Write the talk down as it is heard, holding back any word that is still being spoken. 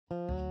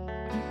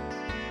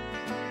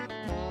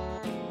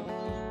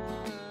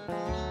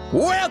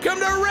Welcome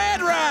to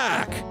Red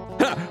Rock!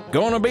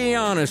 Gonna be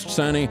honest,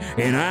 Sonny,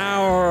 in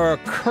our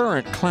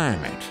current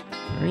climate,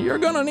 you're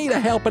gonna need a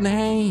helping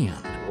hand.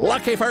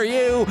 Lucky for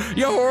you,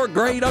 your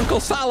great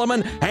Uncle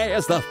Solomon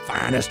has the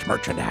finest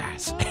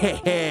merchandise.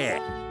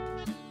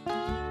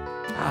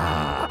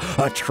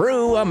 A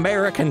true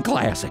American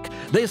classic.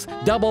 This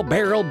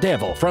double-barreled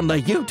devil from the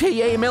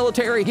UTA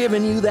military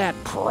giving you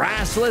that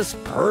priceless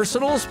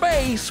personal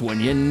space when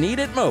you need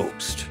it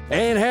most.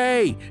 And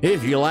hey,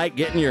 if you like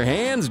getting your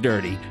hands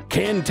dirty,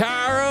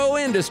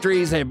 Kentaro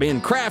Industries have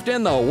been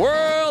crafting the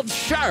world's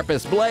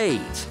sharpest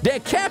blades.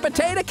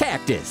 Decapitate a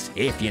cactus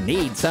if you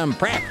need some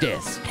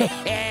practice.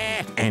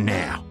 And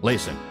now,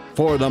 listen,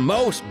 for the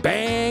most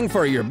bang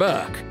for your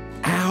buck,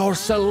 our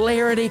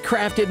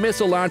celerity-crafted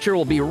missile launcher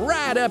will be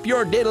right up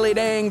your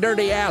diddly-dang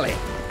dirty alley.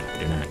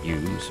 Do not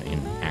use in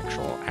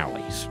actual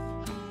alleys.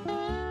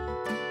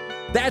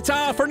 That's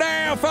all for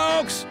now,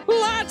 folks.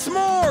 Lots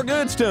more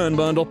good stun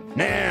bundle.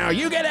 Now,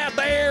 you get out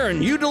there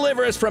and you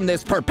deliver us from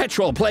this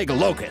perpetual plague of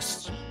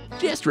locusts.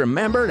 Just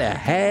remember to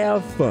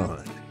have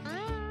fun.